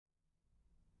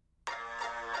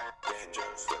banjo,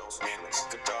 fiddles, mandolins,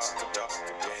 guitar,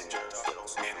 banjo,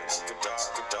 fiddles, mandolins, guitar,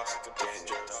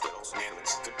 banjo, fiddles,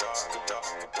 mandolins, guitar,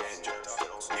 banjo,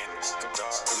 fiddles, mandolins,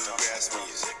 guitar, bluegrass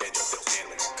music, banjo, fiddles,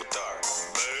 mandolins, guitar,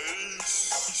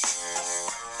 bass.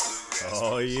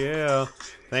 Oh, yeah.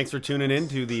 Thanks for tuning in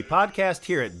to the podcast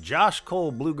here at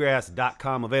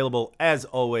joshcolebluegrass.com. Available, as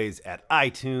always, at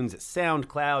iTunes,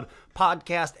 SoundCloud,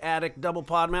 Podcast Addict, Double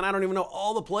Pod. Man, I don't even know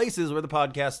all the places where the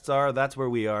podcasts are. That's where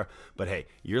we are. But hey,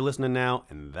 you're listening now,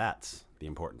 and that's the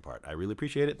important part. I really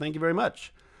appreciate it. Thank you very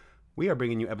much. We are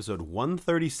bringing you episode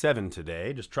 137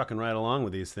 today, just trucking right along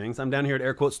with these things. I'm down here at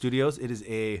Air Quote Studios. It is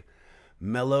a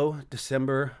mellow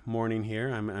December morning here.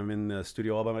 I'm in the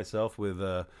studio all by myself with...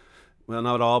 Well,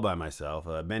 not all by myself.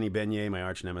 Benny Beignet, my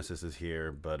arch nemesis, is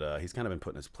here, but he's kind of been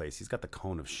put in his place. He's got the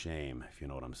cone of shame, if you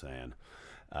know what I'm saying.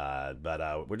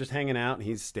 But we're just hanging out.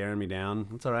 He's staring me down.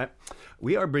 It's all right.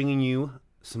 We are bringing you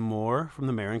some more from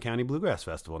the Marin County Bluegrass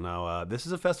Festival. Now, this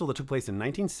is a festival that took place in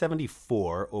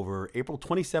 1974 over April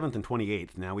 27th and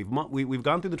 28th. Now, we've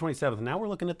gone through the 27th. Now we're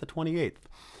looking at the 28th.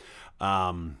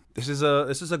 This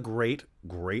is a great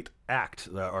act,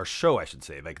 or show, I should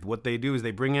say. Like, what they do is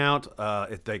they bring out,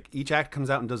 each act comes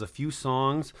out and does a few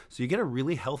songs, so you get a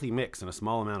really healthy mix in a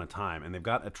small amount of time, and they've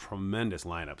got a tremendous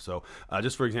lineup. So,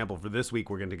 just for example, for this week,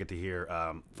 we're going to get to hear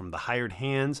from the Hired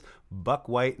Hands, Buck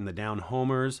White and the Down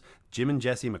Homers, Jim and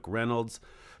Jesse McReynolds,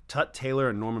 Tut Taylor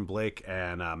and Norman Blake,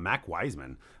 and Mac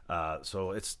Wiseman.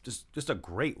 So it's just a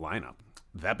great lineup.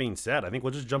 That being said, I think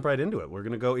we'll just jump right into it. We're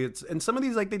going to go, and some of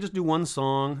these, like, they just do one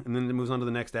song, and then it moves on to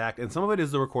the next act, and some of it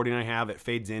is the recording I have. It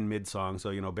fades in mid-song,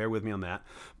 so, bear with me on that.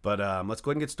 But let's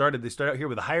go ahead and get started. They start out here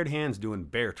with the Hired Hands doing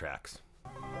Bear Tracks.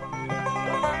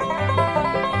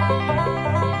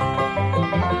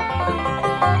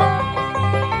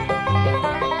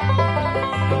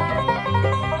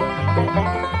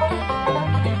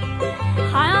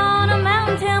 High on a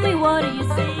mountain, tell me, what do you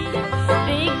see?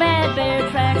 Big bad bear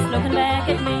tracks looking back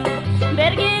at me.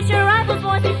 Better get your rifles,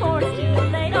 boys, before it's too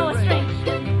late. Oh, a strange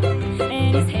ship,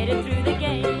 and he's headed through the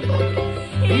gate.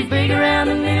 He's big around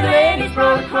the middle and he's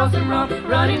broad across the rump,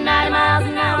 running 90 miles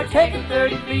an hour, taking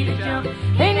 30 feet a jump.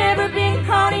 Ain't never been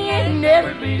caught, he ain't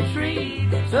never been treed.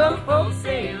 Some folks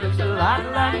say he looks a lot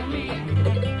like me.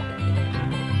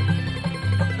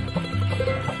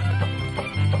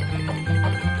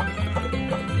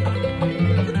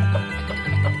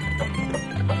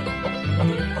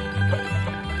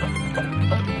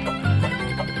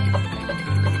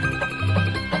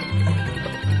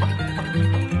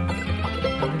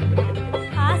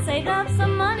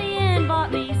 Some money and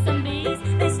bought me some bees.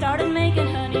 They started making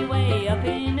honey way up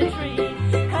in the tree.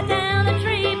 Cut down the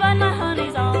tree, but my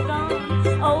honey's all gone.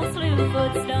 Old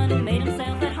Slewfoot's done and made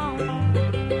himself at home.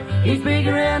 He's big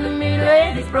around the middle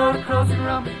and he's broad across the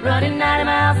rump, running 90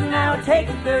 miles an hour,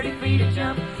 taking 30 feet a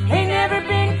jump. Ain't never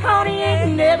been caught, he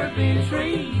ain't never been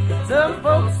treed. Some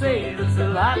folks say he looks a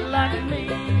lot like me.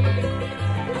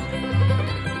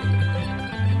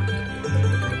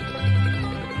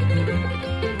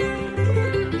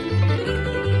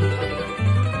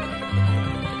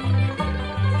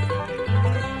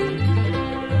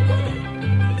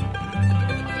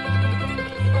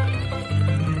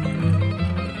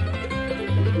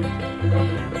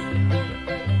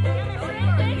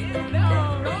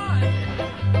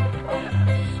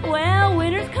 Well,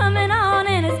 winter's coming on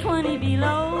and it's 20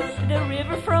 below. The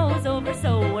river froze over,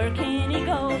 so where can he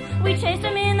go? We chased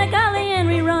him in the gully and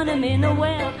we run him in the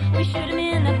well. We shoot him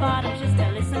in the bottom just to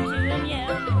listen to him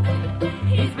yell.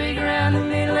 He's big around the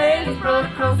middle and he's broad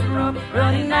across the rump,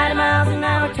 running 90 miles an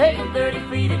hour, taking 30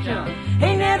 feet a jump.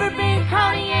 Ain't never been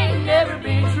caught, he ain't never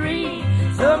been treed.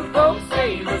 Some folks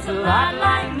say he looks a lot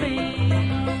like me.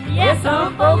 Yeah,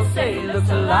 some folks say he looks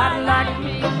a lot like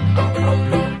me.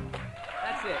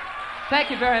 That's it. Thank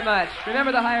you very much.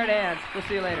 Remember the Hired Hands. We'll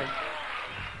see you later.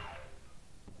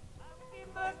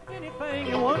 Anything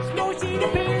you want, no she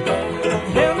appeared.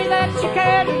 Tell me that you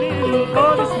cared a little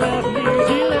for this mountain deer.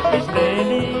 She left me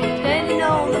standing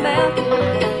on the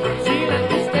mountain. She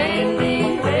left me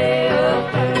standing way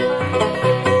up there.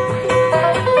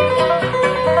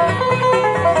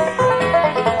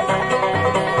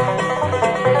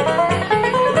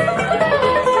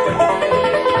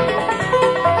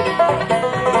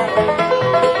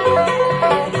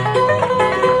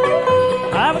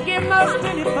 I would give most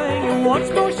anything and once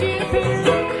more she'd appear.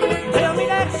 Tell me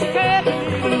that she cared a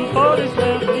little for this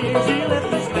mountain deer. She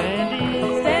left me standing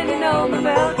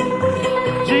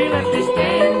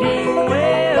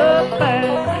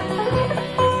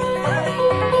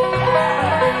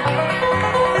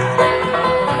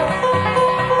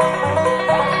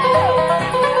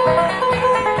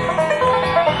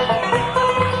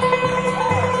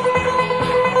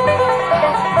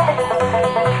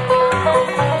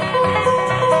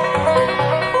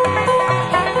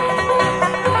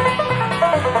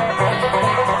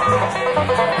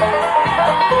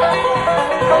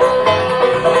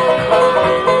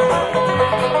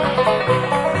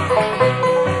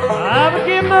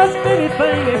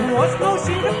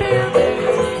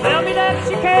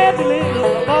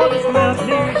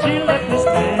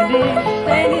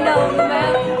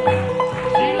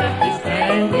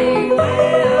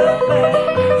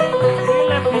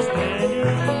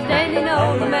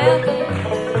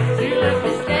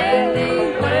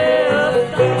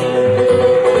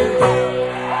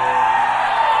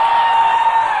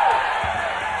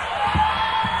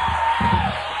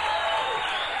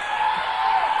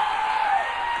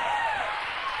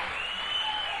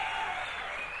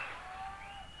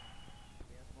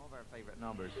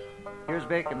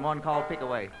one called Pick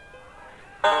Away.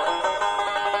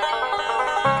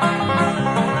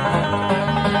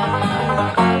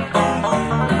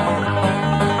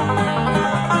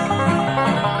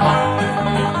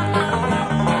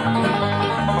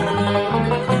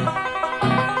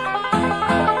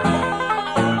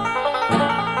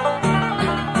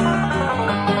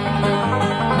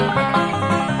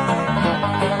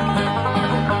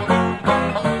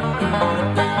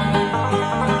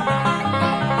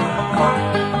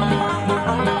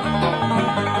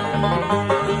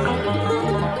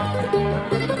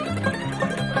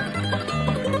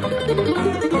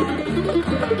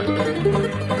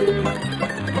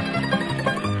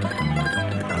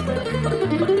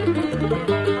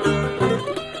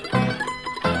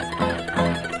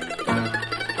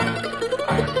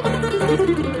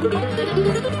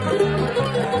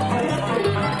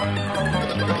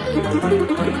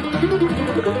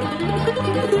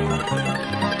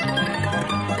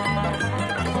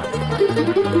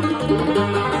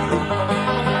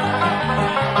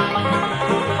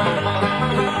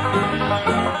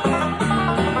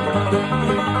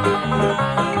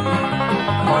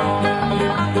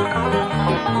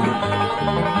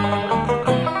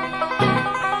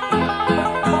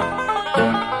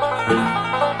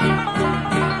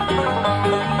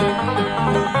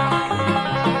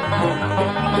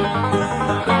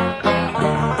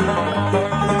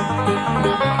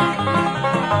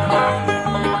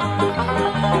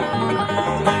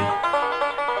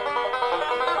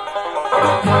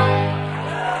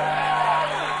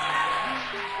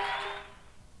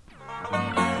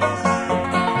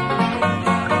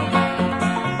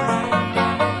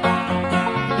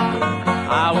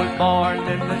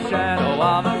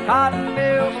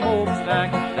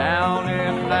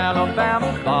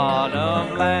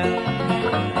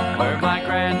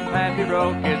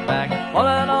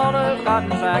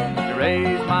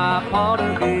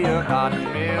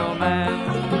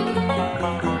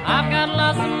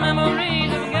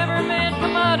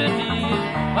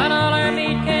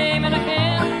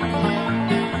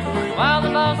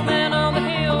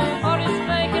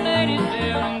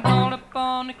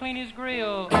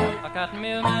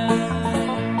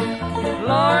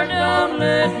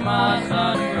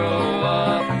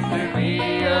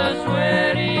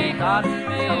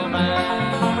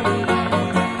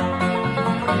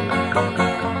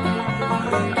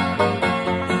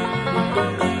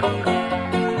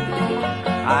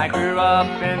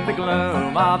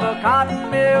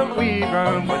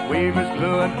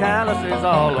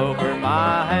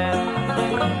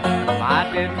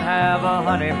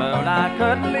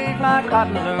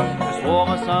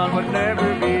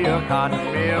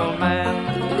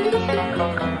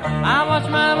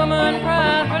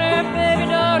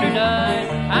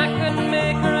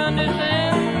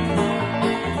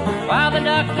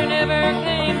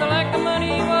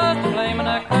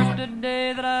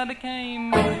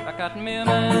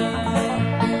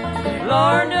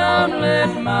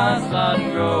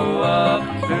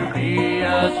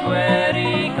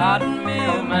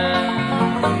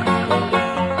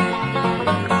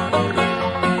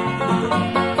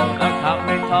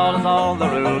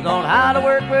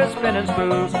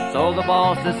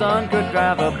 The son could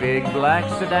drive a big black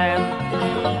sedan.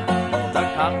 The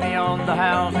cottony on the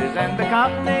houses and the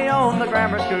cottony on the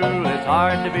grammar school. It's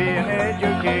hard to be an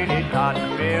educated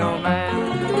cotton mill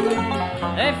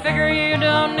man. They figure you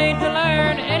don't need to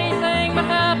learn anything but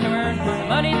how to earn the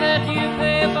money that you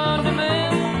pay upon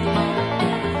demand.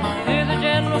 To the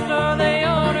general store they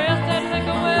order instead take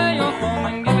away your home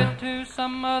and give it to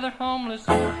some other homeless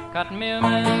cotton mill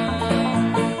man.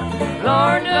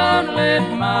 Lord, don't let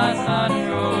my son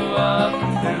grow up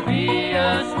to be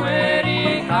a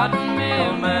sweaty cotton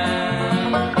mill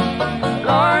man.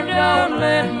 Lord, don't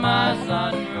let my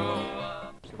son grow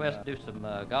up. Request to do some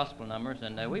gospel numbers,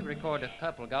 and we've recorded a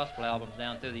couple of gospel albums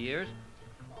down through the years.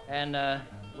 And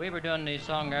we were doing the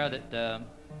song there that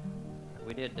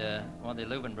we did one of the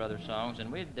Lubin Brothers songs,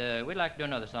 and we'd like to do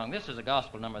another song. This is a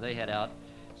gospel number they had out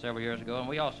several years ago, and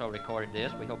we also recorded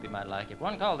this. We hope you might like it.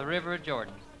 One called The River of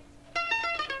Jordan.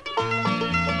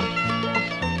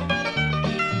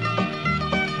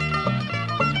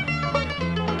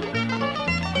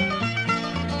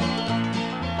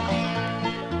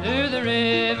 To the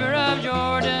river of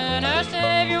Jordan our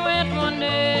Savior went one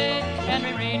day, and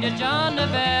we read that John the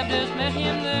Baptist met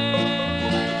him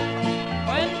there.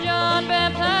 When John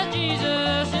baptized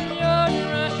Jesus in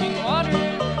Jordan rushing water,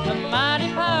 the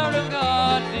mighty power of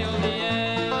God filled the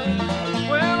air.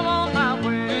 Well, on my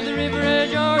way to the river of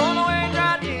Jordan, on the way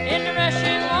right in the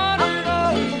rushing water,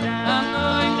 I'm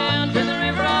going down to the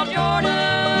river of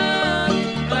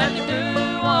Jordan. Let the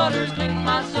blue waters clean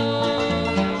my soul.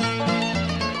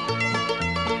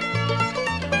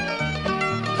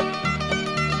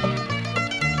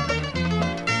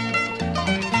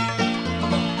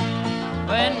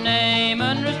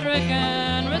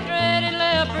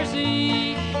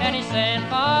 And he's saying,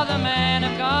 Father, man,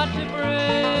 I've got to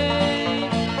pray.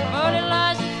 But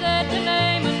Elijah said to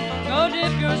Naaman, go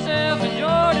dip yourself in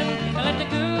Jordan and let the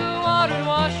cool water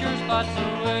wash your spots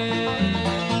away.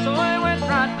 So I went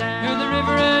right down To the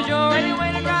river of Jordan, and he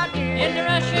waded right in. in the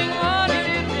rushing water,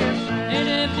 he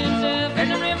dipped himself in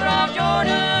the river of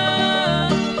Jordan,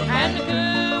 and the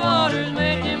cool waters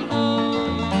made him whole.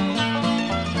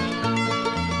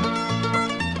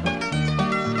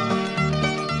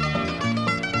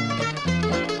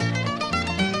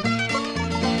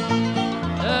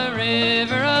 The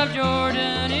river of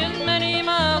Jordan is many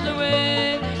miles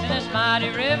away, and this mighty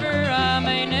river I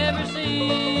may never see.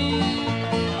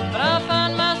 But I'll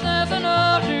find myself an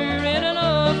altar in an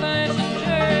old-fashioned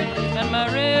church, and my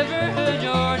river of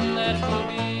Jordan that will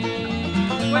be.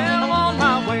 Well, I'm on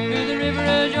my way To the river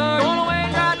of Jordan, gonna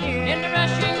wade right in the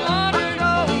rushing water,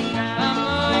 I'm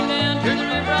going down to the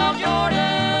river of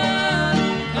Jordan,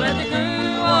 to let the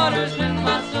cool waters cleanse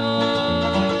my soul.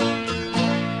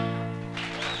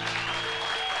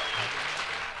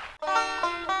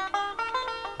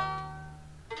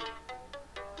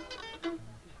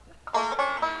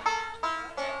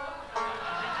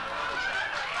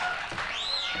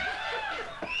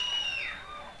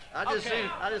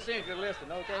 I just seen you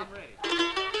listen, okay? I'm ready.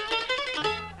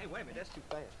 Hey, wait a minute, that's too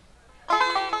fast.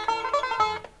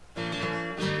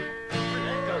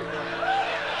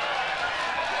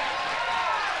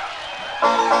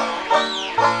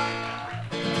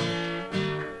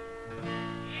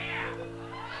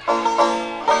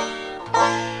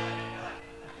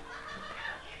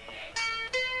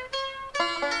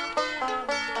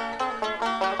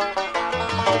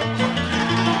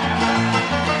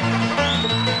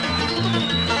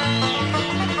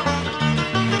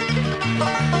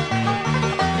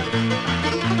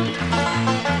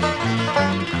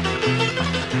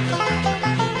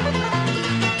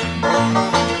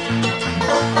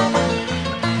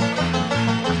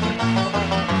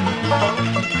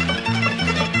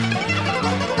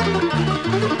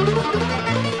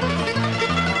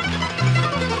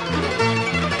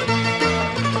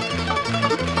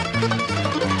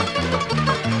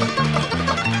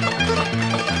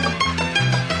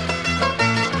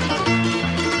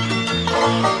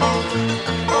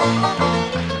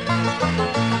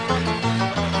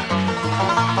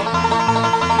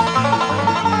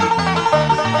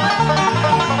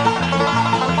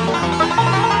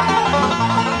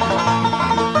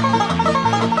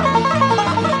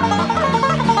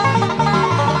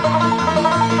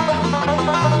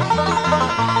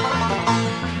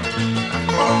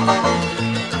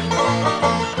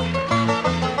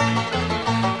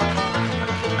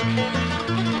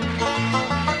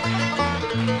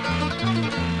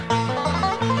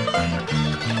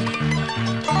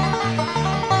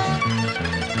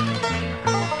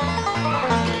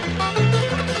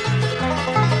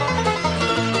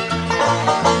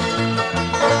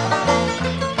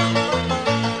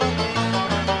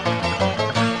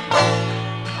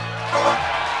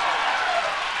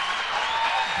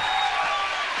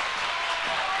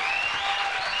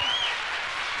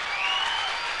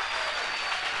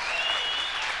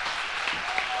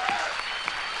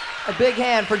 A big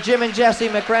hand for Jim and Jesse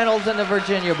McReynolds and the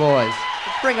Virginia Boys.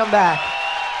 Let's bring them back.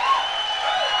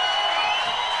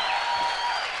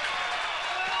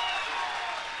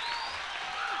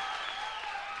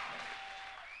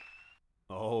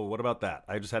 Oh, what about that?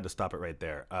 I just had to stop it right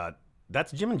there.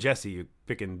 That's Jim and Jesse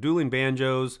picking Dueling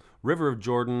Banjos, River of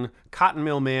Jordan, Cotton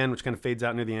Mill Man, which kind of fades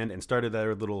out near the end, and started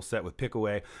their little set with Pick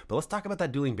Away. But let's talk about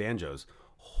that Dueling Banjos.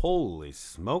 Holy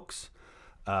smokes.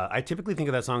 I typically think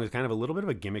of that song as kind of a little bit of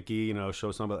a gimmicky,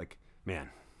 show song, but like, man,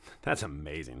 that's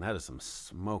amazing. That is some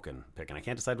smoking picking. I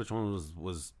can't decide which one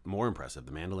was more impressive,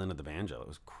 the mandolin or the banjo. It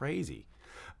was crazy.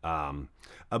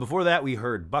 Before that, we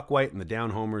heard Buck White and the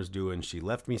Down Homers doing She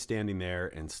Left Me Standing There,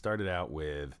 and started out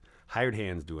with Hired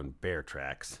Hands doing Bear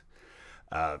Tracks.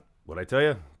 What I tell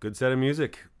you, good set of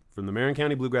music from the Marin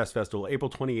County Bluegrass Festival, April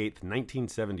 28th,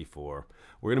 1974.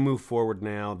 We're going to move forward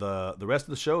now. The rest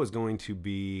of the show is going to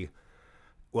be...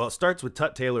 Well, it starts with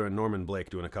Tut Taylor and Norman Blake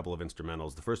doing a couple of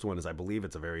instrumentals. The first one is, I believe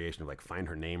it's a variation of like Find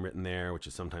Her Name written there, which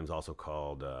is sometimes also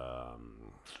called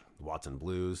Watson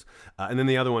Blues. And then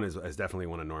the other one is definitely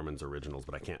one of Norman's originals,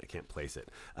 but I can't place it.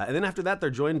 And then after that, they're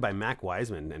joined by Mac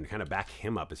Wiseman and kind of back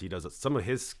him up as he does some of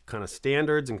his kind of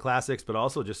standards and classics, but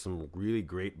also just some really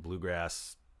great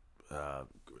bluegrass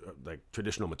like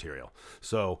traditional material.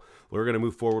 So we're going to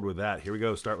move forward with that. Here we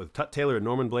go. Start with Tut Taylor and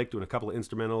Norman Blake doing a couple of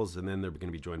instrumentals, and then they're going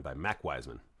to be joined by Mac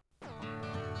Wiseman.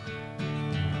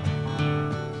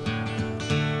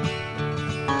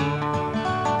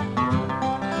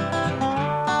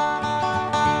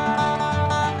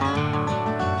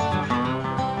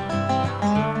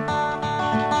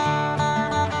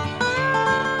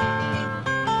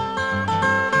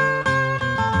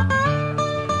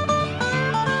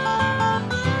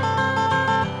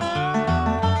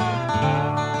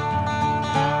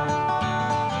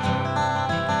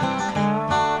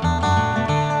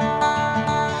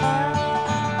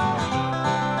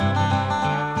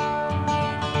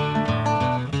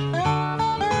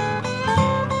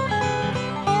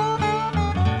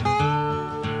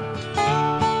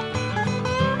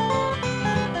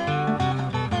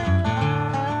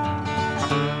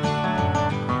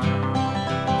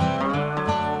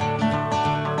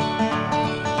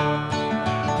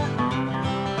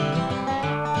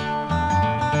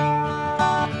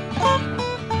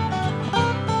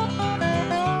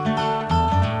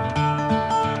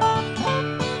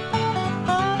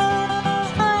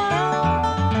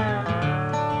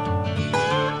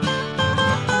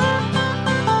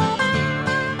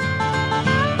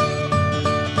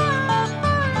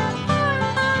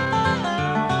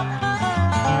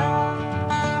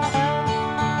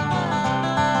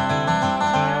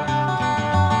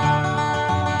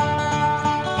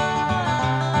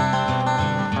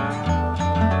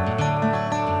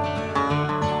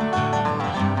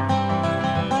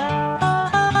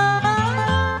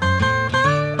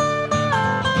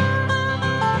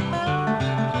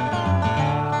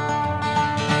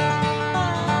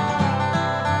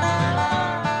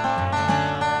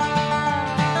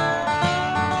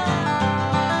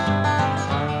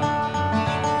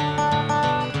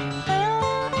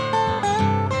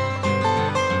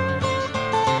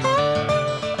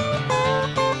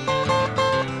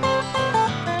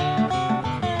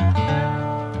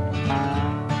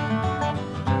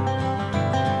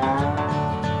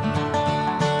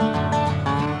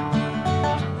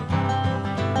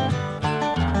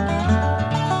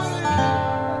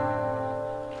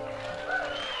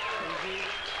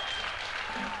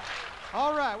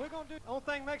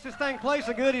 Makes this thing play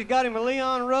so good, he's got him a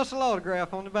Leon Russell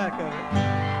autograph on the back of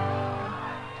it.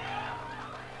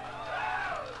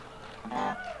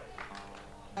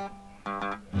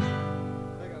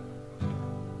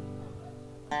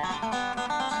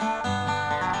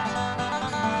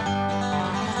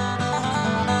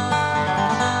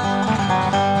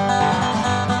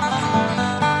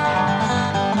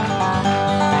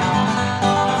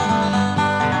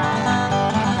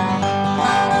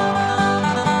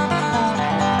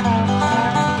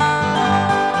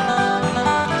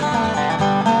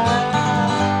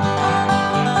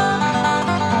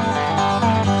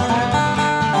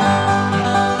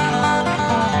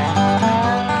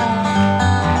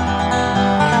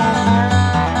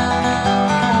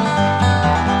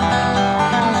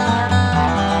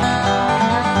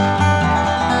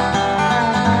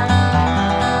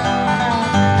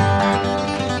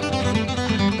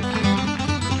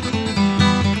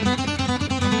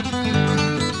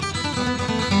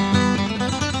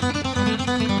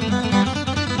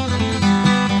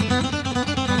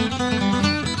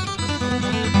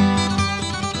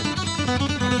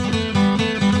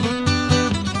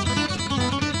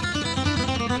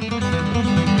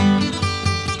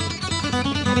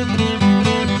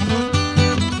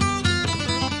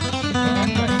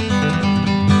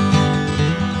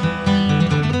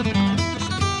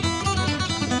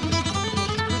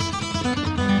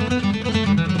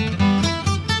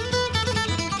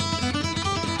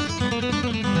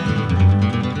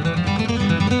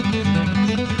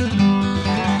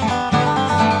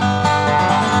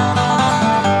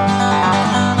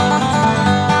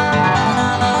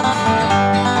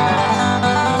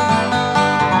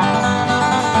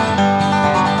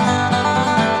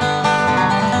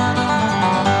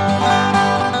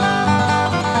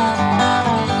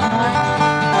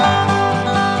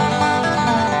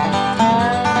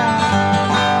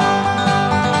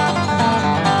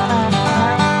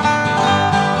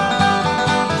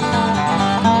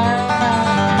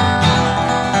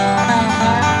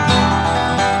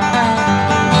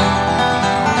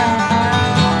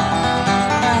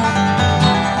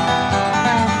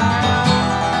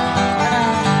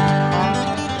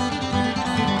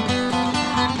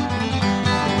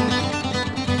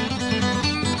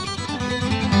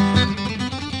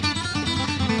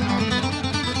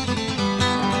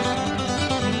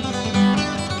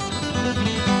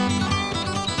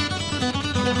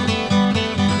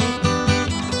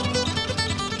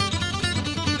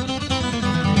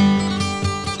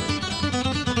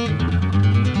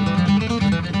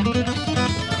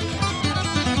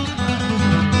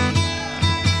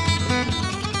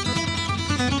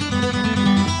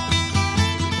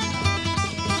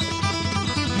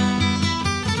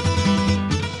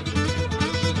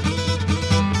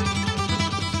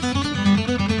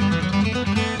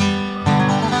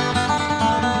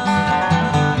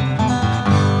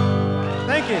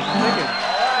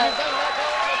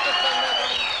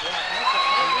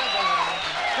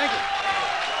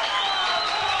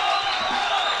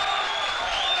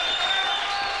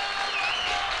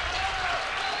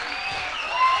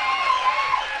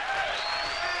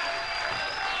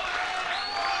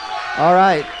 All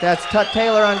right, that's Tut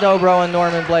Taylor on dobro and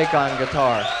Norman Blake on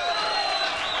guitar.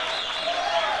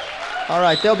 All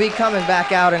right, they'll be coming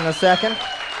back out in a second.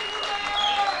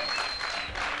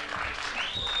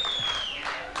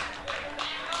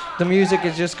 The music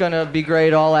is just going to be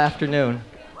great all afternoon.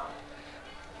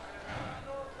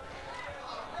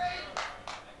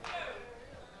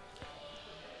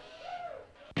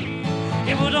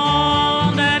 It was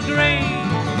on that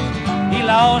grade, he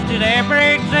lost his air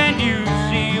brakes, and you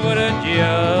see what a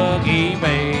jug he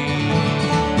made.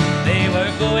 They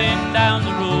were going down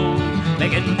the road,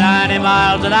 making 90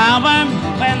 miles an hour,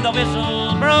 when the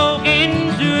whistle broke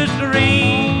into a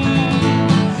scream.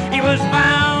 He was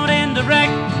found in the wreck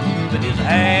with his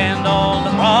hand on the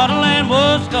throttle and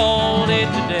was scalded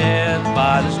to death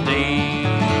by the steam.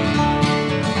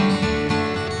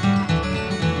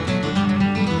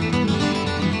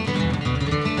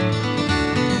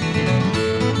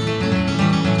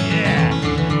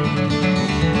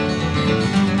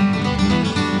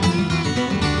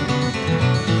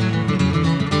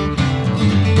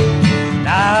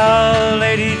 Now,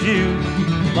 ladies, you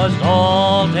must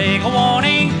all take a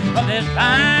warning from this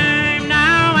time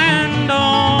now and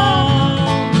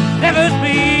on. Never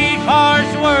speak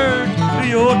harsh words to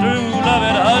your true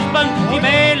loving husband. He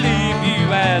may leave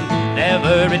you and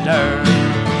never return.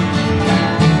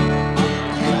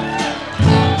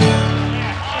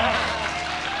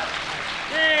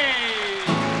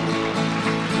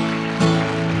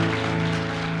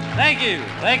 Thank you.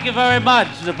 Thank you very much.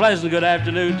 It's a pleasant good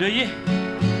afternoon to you.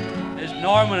 This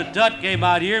Norman and Tut came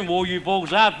out here and wore you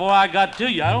folks out before I got to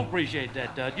you. I don't appreciate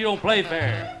that, Tut. You don't play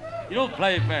fair. You don't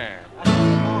play fair.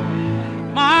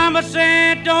 Mama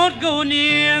said, don't go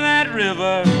near that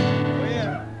river.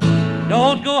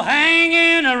 Don't go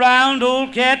hanging around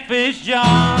old Catfish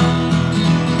John.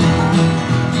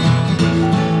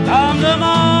 Come the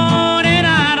morning,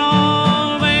 I'd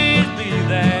always be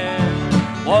there,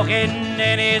 walking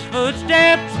in his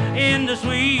footsteps in the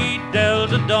sweet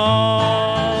Delta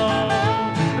dawn.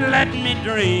 Let me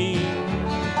dream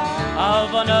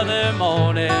of another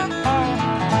morning,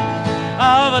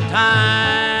 of a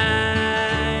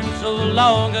time so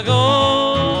long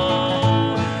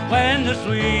ago, when the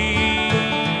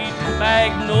sweet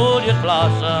magnolias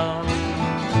blossom,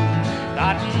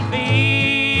 cotton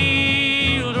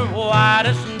fields are white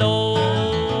as snow.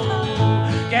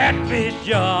 Catfish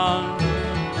John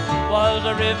was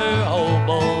a river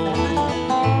hobo,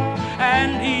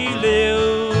 and he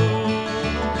lived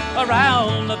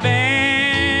around the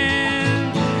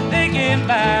bend. Thinking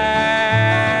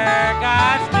back,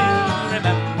 I still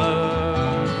remember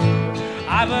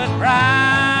I was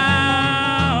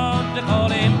proud to call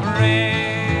him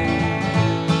friend.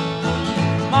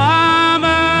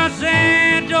 Mama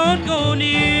said, don't go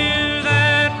near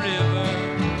that river.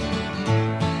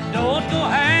 Don't go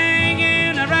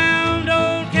hanging around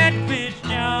old Catfish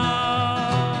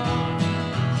John.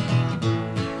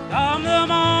 Come the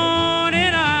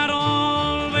morning, I'd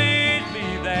always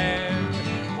be there,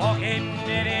 walking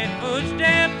in his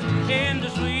footsteps in the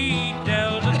sweet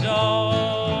Delta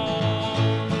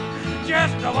dawn.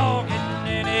 Just a walking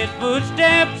in his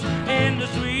footsteps in the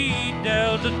sweet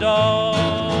Delta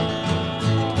dawn.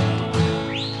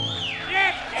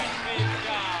 Yes, Catfish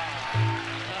John.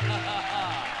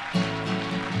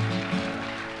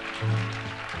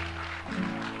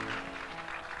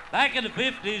 Back in the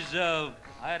 50s,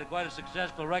 I had quite a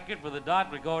successful record for the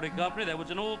Dot Recording Company. That was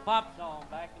an old pop song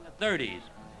back in the 30s.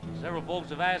 Several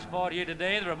folks have asked for it here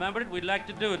today. They remembered it. We'd like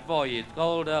to do it for you. It's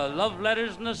called Love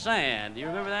Letters in the Sand. Do you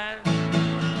remember that?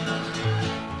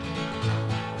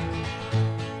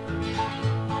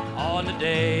 On a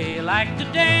day like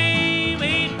today,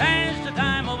 we'd pass the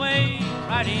time away,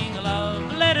 writing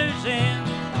love letters in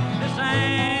the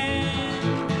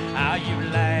sand. How you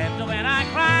laughed when I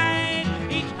cried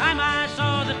each time I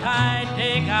saw the tide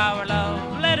take our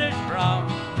love letters from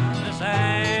the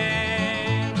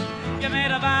sand. You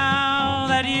made a vow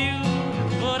that you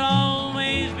would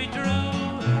always be true,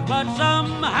 but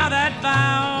somehow that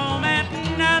vow meant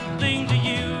nothing to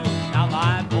you. Now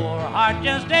my poor heart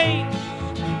just aches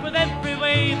with every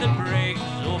wave that breaks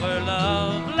over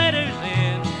love letters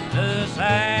in the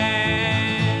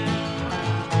sand.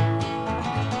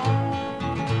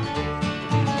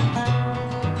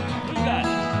 Who got it?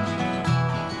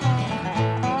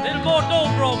 Little more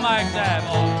dobro mic there,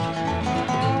 boy.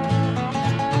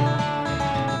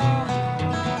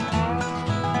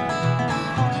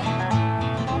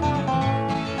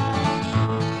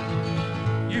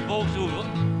 You folks who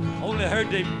only heard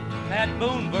the Pat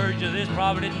Boone version of this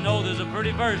probably didn't know there's a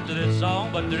pretty verse to this song,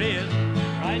 but there is.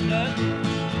 Right, Doug?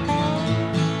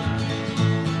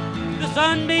 The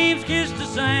sunbeams kissed the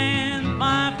sand,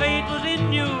 my fate was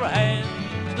in your hands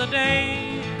the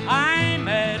day I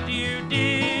met you,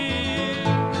 dear.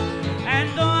 And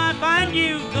though I find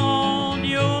you gone,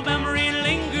 your memory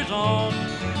lingers on.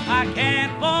 I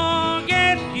can't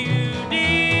forget you,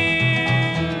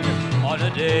 dear. On a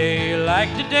day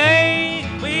like today,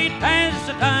 we'd pass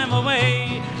the time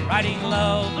away, writing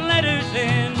love letters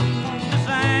in the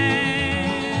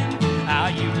sand. How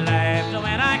you laughed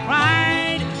when I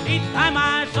cried each time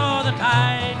I saw the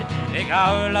tide take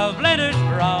our love letters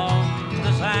from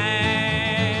the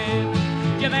sand.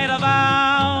 You made a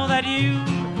vow that you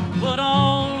would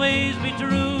always be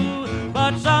true,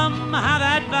 but somehow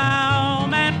that vow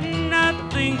meant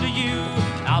nothing to you.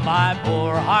 Now my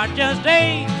poor heart just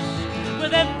aches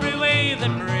with every wave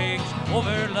that breaks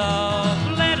over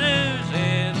love letters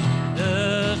in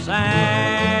the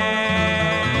sand.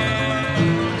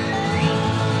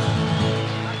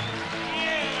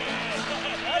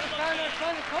 That's kind of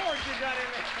funny chords you got in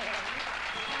there.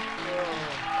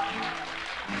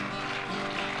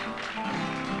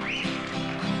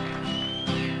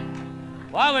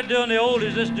 While we're doing the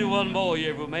oldies, let's do one more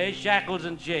here, if we may. Shackles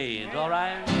and Chains, all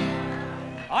right?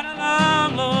 On a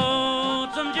long,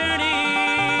 lonesome journey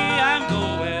I'm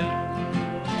going.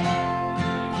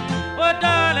 But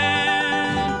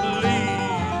darling,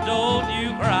 please don't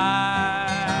you cry.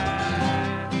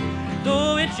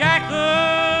 Though in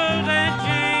shackles and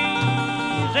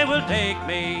chains they will take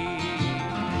me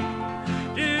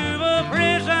to a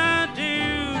prison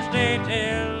to stay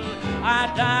till I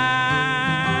die.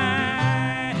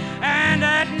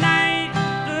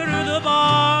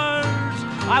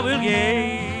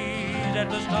 gaze at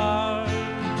the stars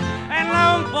and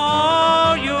long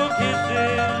for your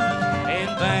kisses in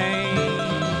vain.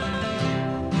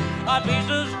 A piece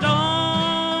of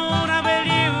stone I will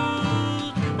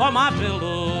use for my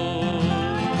pillow.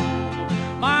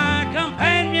 My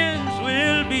companions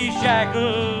will be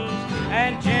shackles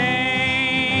and chains.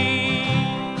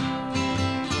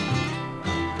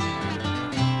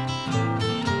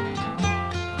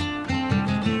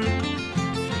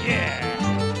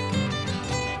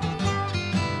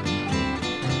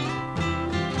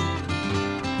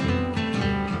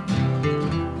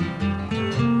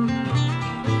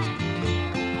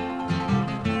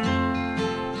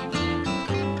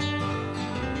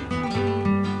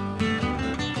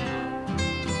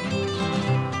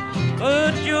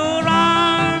 Put your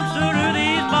arms through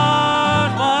these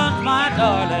bars once, my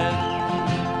darling.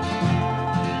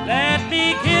 Let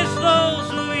me kiss those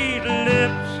sweet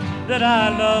lips that I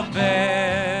love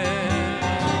best.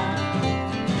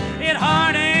 In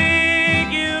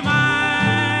heartache, you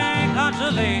my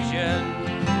consolation.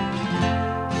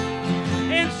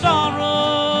 In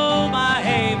sorrow, my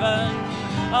haven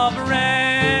of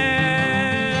rest.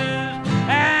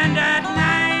 And at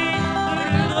night,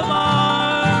 through the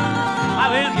bars, I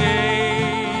will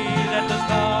gaze at the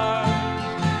stars.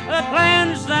 The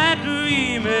plans that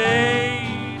we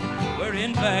made were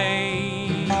in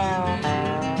vain.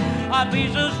 A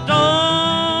piece of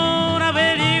stone I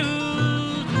will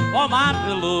use for my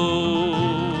pillow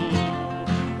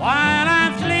while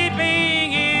I'm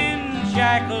sleeping in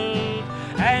shackles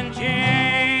and chains.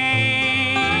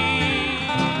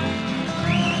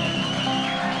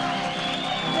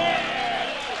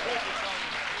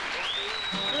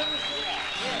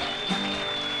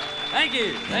 Thank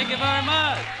you. Thank you very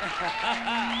much.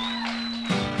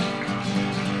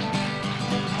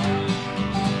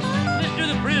 Let's do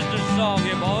the prisoner's song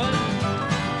here, boys.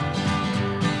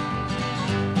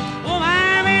 Well,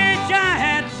 I wish I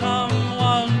had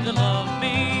someone to love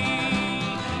me,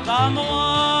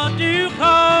 someone to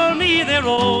call me their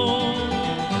own.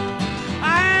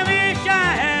 I wish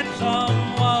I had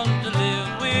someone to live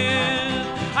with.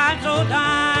 I'm so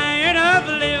tired of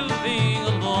living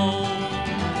alone.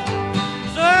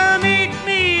 So meet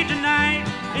me tonight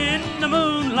in the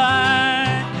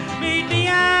moonlight. Meet me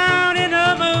out in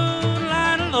the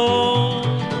moonlight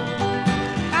alone.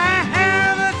 I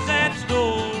have a sad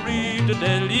story to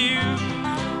tell you.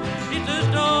 It's a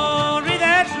story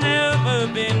that's never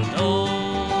been told.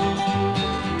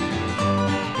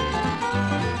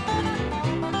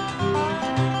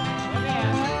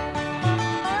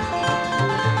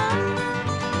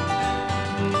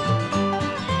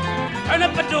 Turn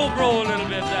up the dobro a little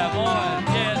bit there, boy.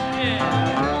 Yes, yes.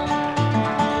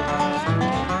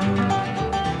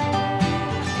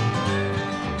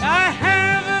 I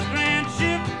have a grand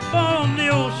ship on the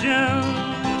ocean,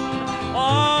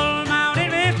 all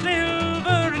mounted with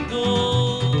silver and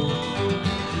gold.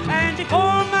 And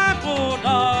before my poor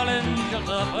darling shall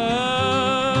suffer,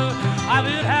 I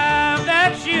will have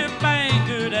that ship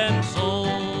anchored and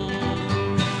sold.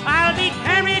 I'll be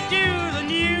carried to the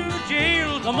new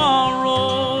jail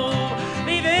tomorrow,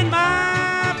 leaving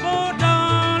my poor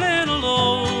darling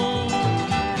alone,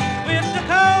 with the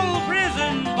cold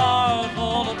prison bars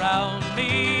all around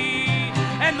me,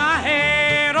 and my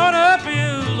head on a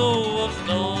pillow of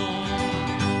stone.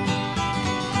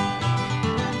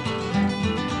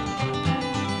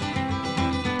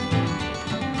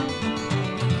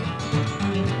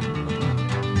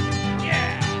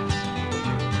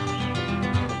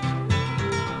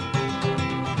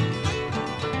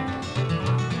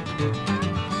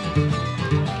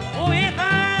 Oh, if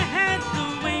I had the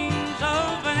wings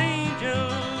of an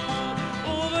angel,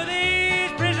 over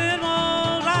these prison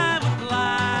walls I would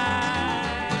fly.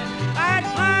 I'd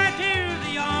fly to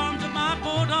the arms of my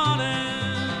poor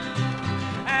darling,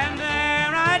 and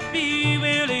there I'd be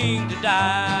willing to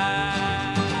die.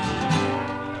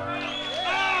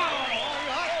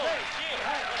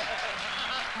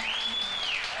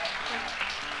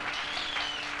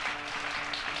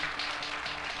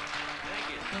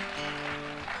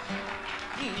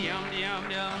 Yum,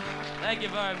 yum, yum. Thank you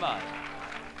very much.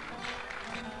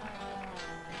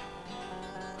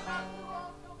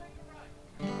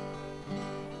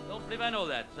 Don't believe I know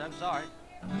that. I'm sorry.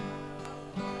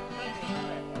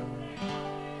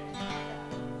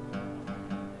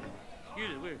 Excuse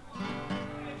me, weird.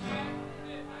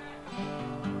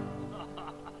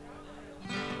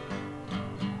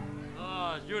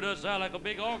 Oh, it sure does sound like a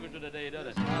big orchestra today,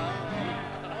 doesn't it?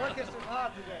 Orchestra's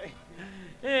hot today.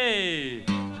 Hey.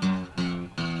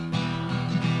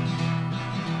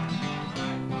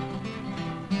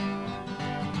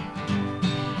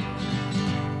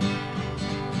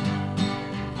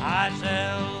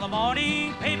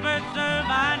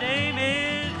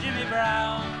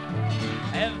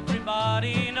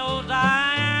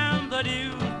 the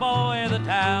newsboy of the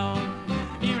town.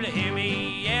 You'll hear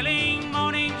me yelling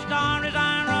morning star as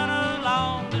I run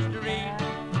along the street.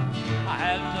 I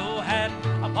have no hat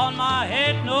upon my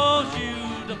head, no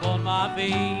shoes upon my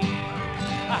feet.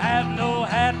 I have no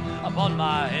hat upon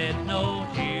my head, no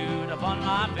shoes upon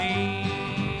my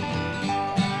feet.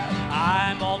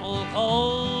 I'm awful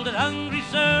cold and hungry,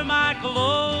 sir, my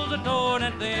clothes are torn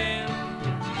and thin.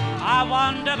 I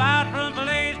wander about from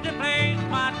place to place,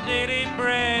 my daily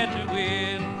bread to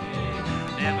win.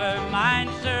 Never mind,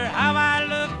 sir, how I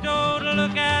look, don't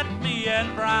look at me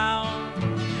and frown.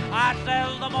 I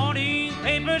sell the morning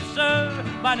paper, sir,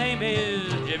 my name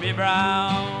is Jimmy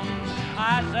Brown.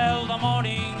 I sell the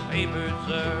morning paper,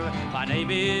 sir, my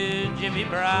name is Jimmy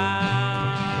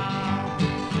Brown.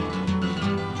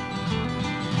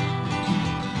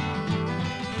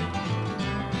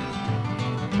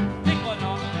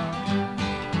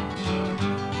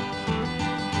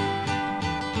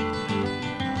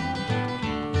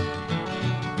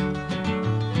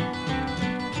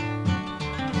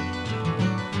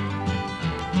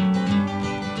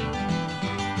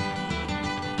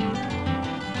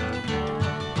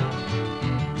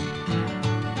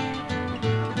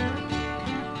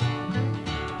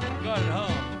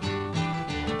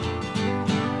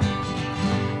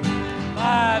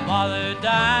 My father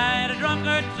died a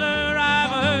drunkard, sir,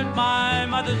 I've heard my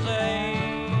mother say.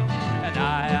 And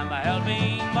I am a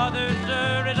helping mother,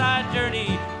 sir, as I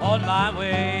journey on my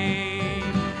way.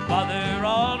 Mother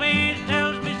always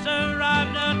tells me, sir,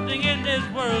 I've nothing in this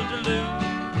world to lose.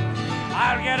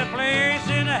 I'll get a place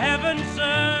in heaven,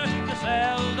 sir, to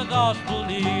sell the gospel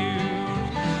news.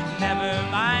 Never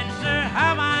mind, sir,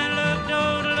 how I look,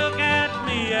 don't look at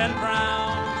me and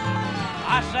frown.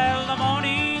 I sell the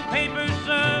morning paper,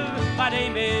 sir, my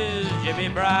name is Jimmy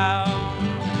Brown.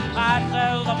 I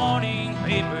sell the morning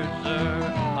paper,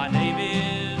 sir, my name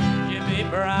is Jimmy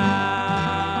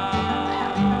Brown.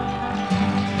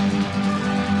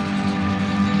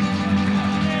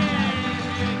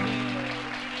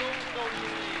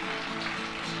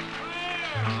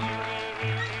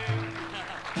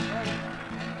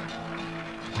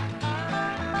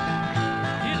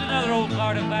 Here's another old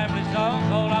Carter family song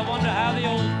called I Wonder How the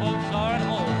Old Folks Are at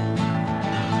Home.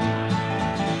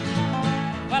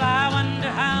 Well, I wonder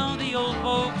how the old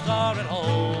folks are at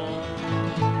home.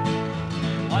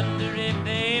 Wonder if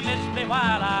they miss me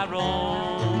while I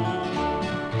roam.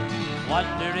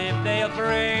 Wonder if they'll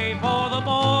pray for the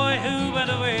boy who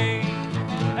went away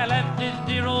and left his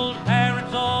dear old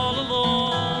parents all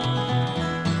alone.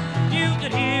 You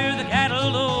could hear the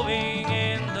cattle lowing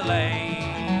in the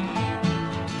lane,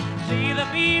 see the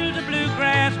fields of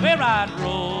bluegrass where I'd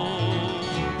roam.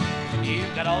 You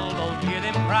could almost hear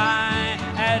them cry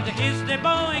as they kiss their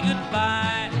boy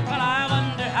goodbye. Well, I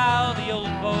wonder how the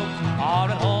old folks are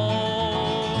at home.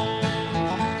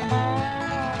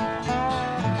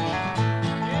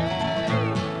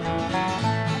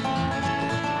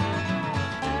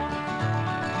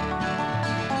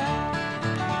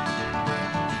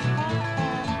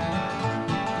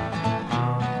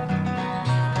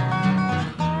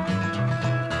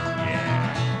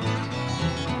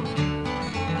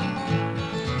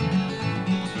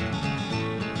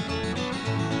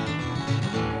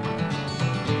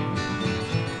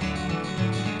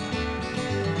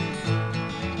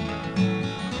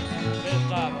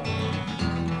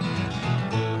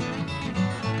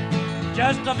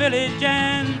 Just a village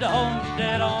and a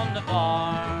homestead on the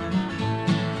farm,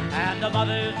 and a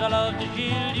mother's love to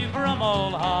shield you from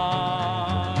all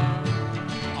harm.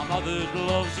 A mother's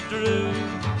love's so true,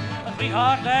 a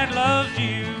sweetheart that loves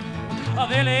you. A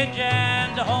village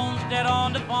and a homestead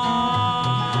on the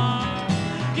farm.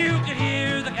 You could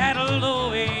hear the cattle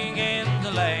lowing in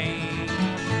the lane,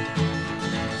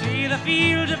 see the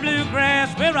fields of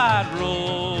bluegrass where I'd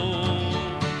roam.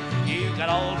 You could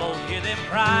almost hear them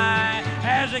cry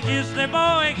as they kiss their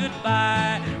boy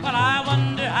goodbye. But I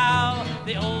wonder how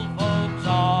the old folks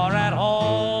are at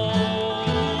home.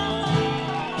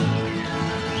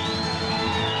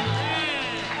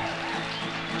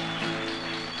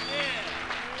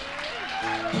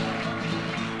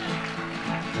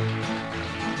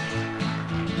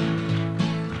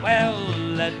 Well,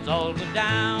 let's all go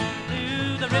down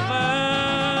to the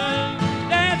river.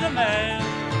 There's a man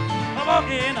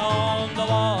walking on the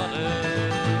water.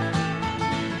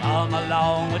 Come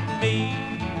along with me,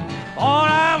 for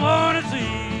I want to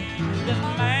see this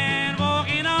man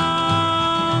walking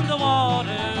on the water.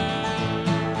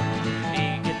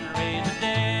 He getting raised the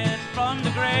dead from the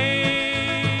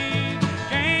grave,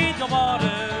 change the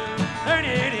water, turn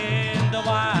it into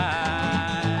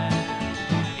wine.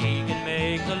 He can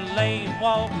make the lame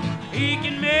walk, He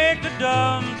can make the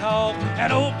dumb talk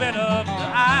and open up the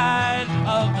eyes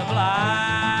of the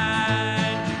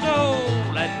blind. So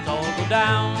let's all go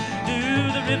down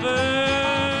to the river.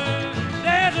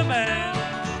 There's a man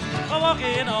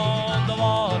walking on the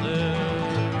water.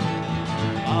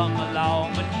 Come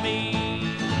along with me,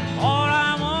 or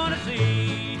I want to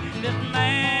see this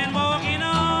man walking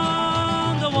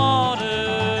on the water.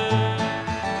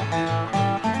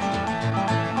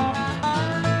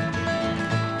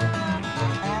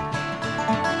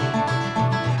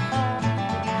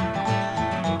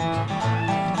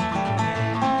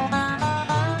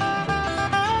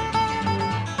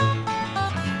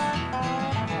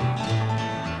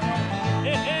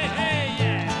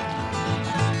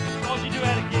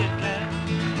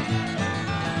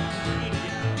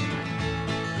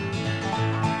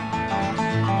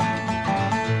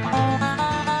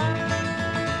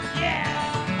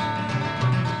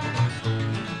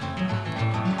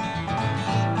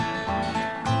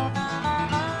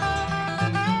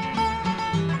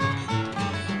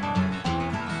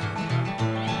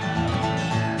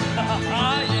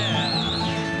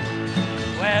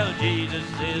 Jesus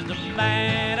is the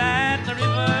man at the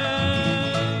river,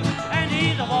 and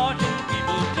he's a washing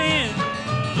people's sins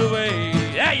away.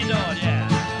 How you doing? Yeah.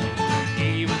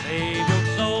 He will save your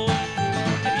soul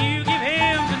if you give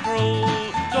him control.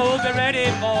 So be ready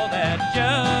for that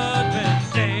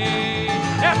judgment day.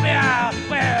 Help me out.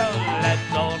 Well,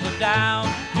 let's all go down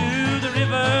to the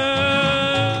river.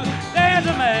 There's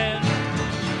a man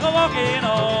walking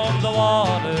on the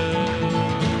water.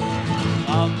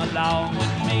 Come along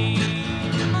with me,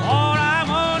 or I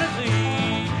want to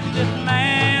see this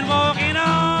man walking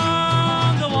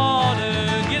on the water.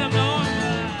 Get him going.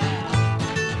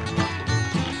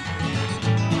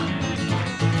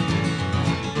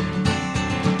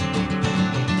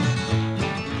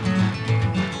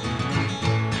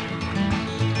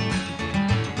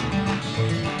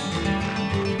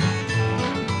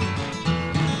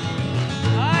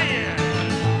 Oh, yeah.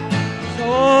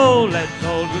 So let's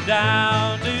all go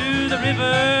down to the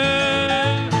river.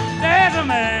 There's a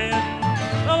man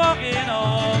walking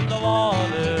on the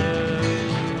water.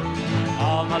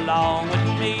 Come along with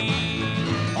me,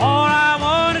 or I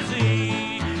want to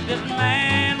see this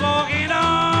man walking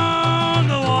on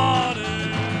the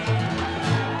water.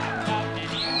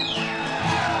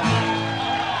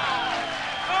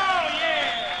 Oh, yeah!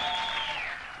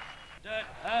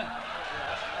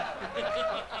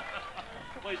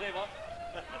 What do you say, Bob?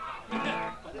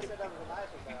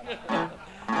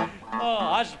 Oh,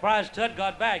 I was surprised Tut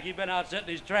got back. He'd been out setting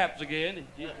his traps again.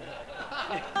 Didn't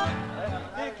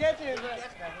catch it.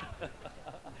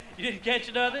 You didn't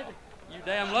catch nothing? You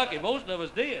damn lucky. Most of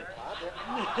us did.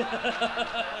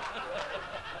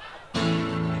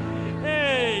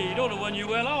 Hey, you don't want you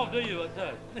well off, do you,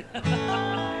 Tut?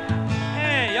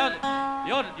 Hey,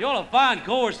 y'all a fine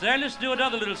chorus there. Let's do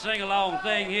another little sing-along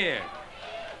thing here.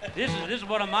 This is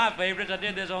one of my favorites. I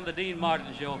did this on the Dean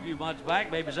Martin show a few months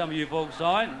back. Maybe some of you folks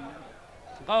saw it.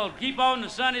 It's called Keep on the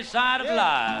Sunny Side of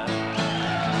Life.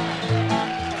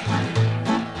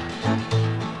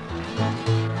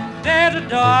 There's a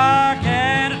dark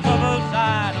and a troubled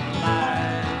side of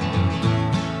life.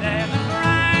 There's a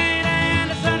bright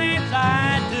and a sunny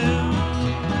side too.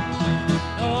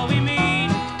 Though we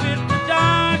meet with the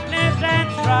darkness and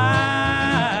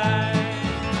strife,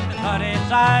 the sunny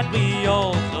side we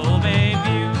also may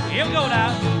view. Here we go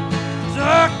now. So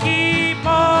keep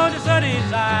on the sunny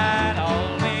side,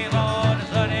 always on the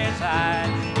sunny side.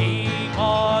 Keep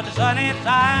on the sunny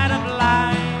side of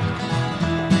life.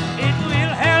 It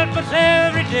will help us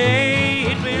every day.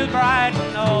 It will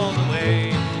brighten all the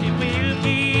way. It will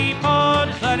keep on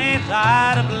the sunny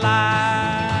side of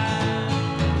life.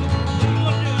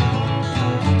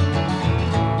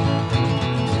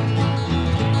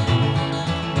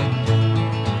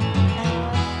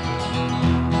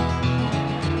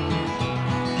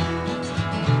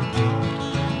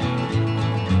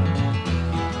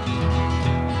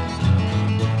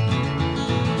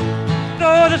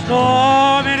 Though the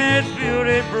storm in its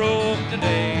fury broke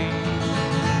today,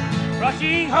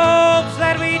 crushing hopes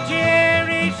that we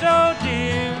cherish so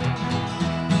dear,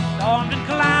 storms and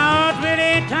clouds will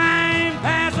in time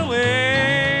pass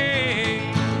away.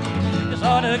 The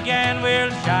sun again will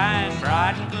shine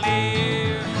bright and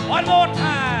clear. One more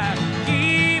time,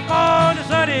 keep on the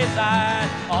sunny side,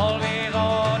 always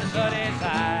on the sunny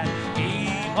side.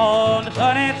 Keep on the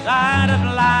sunny side of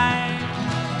life.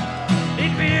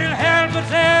 It will help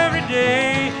us every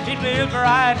day. It will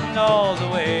brighten all the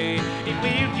way. It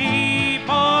will keep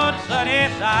on the sunny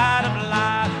side of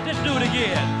life. Let's do it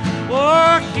again.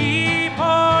 Oh, keep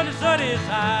on the sunny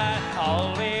side,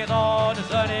 always on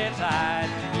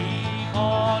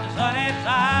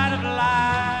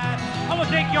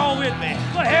with me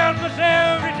will help us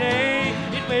every day.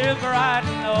 It will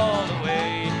brighten all the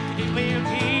way. It will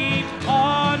keep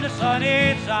on the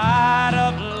sunny side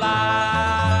of life.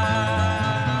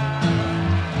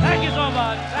 Thank you so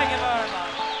much. Thank you very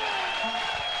much.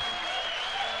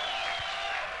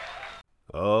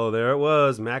 Oh, there it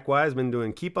was. Mac Wiseman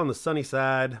doing Keep on the Sunny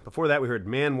Side. Before that, we heard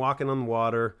Man Walking on the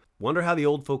Water. Wonder How the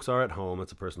Old Folks Are at Home.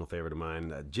 That's a personal favorite of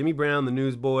mine. Jimmy Brown, The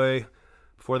Newsboy.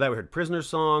 Before that, we heard Prisoner's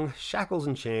Song, Shackles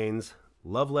and Chains,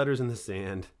 Love Letters in the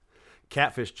Sand,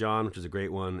 Catfish John, which is a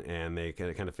great one, and it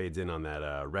kind of fades in on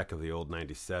that wreck of the old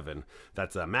 97.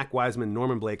 That's Mac Wiseman,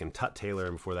 Norman Blake, and Tut Taylor.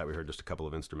 And before that, we heard just a couple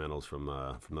of instrumentals from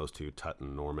those two, Tut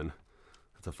and Norman.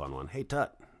 That's a fun one. Hey,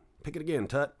 Tut, pick it again,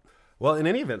 Tut. Well, in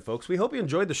any event, folks, we hope you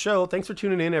enjoyed the show. Thanks for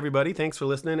tuning in, everybody. Thanks for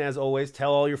listening. As always,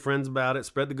 tell all your friends about it.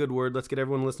 Spread the good word. Let's get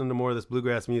everyone listening to more of this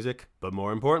bluegrass music. But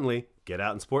more importantly, get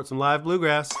out and sport some live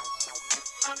bluegrass.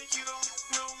 Honey, you don't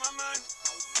know my mind.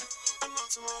 I'm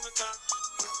lonesome all the time.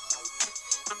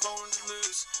 I'm born to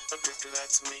lose. A gift of that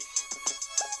to me.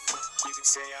 You can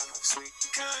say I'm sweet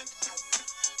and kind.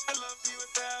 I love you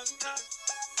 1,000 times.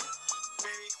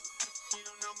 Baby, you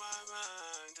don't know my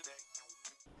mind today.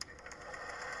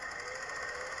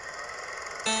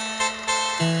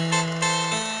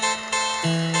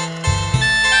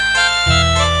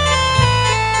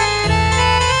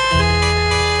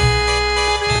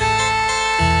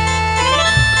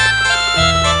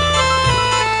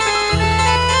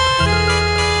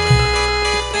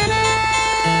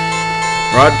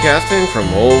 Broadcasting from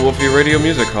Old Wolfie Radio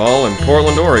Music Hall in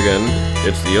Portland, Oregon,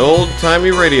 it's the Old Timey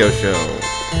Radio Show.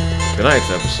 Tonight's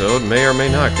episode may or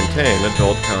may not contain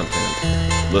adult content.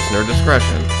 Listener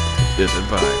discretion is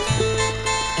advised.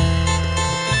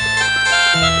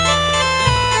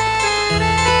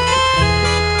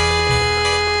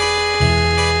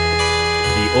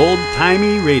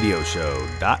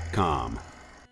 TheOldTimeyRadioShow.com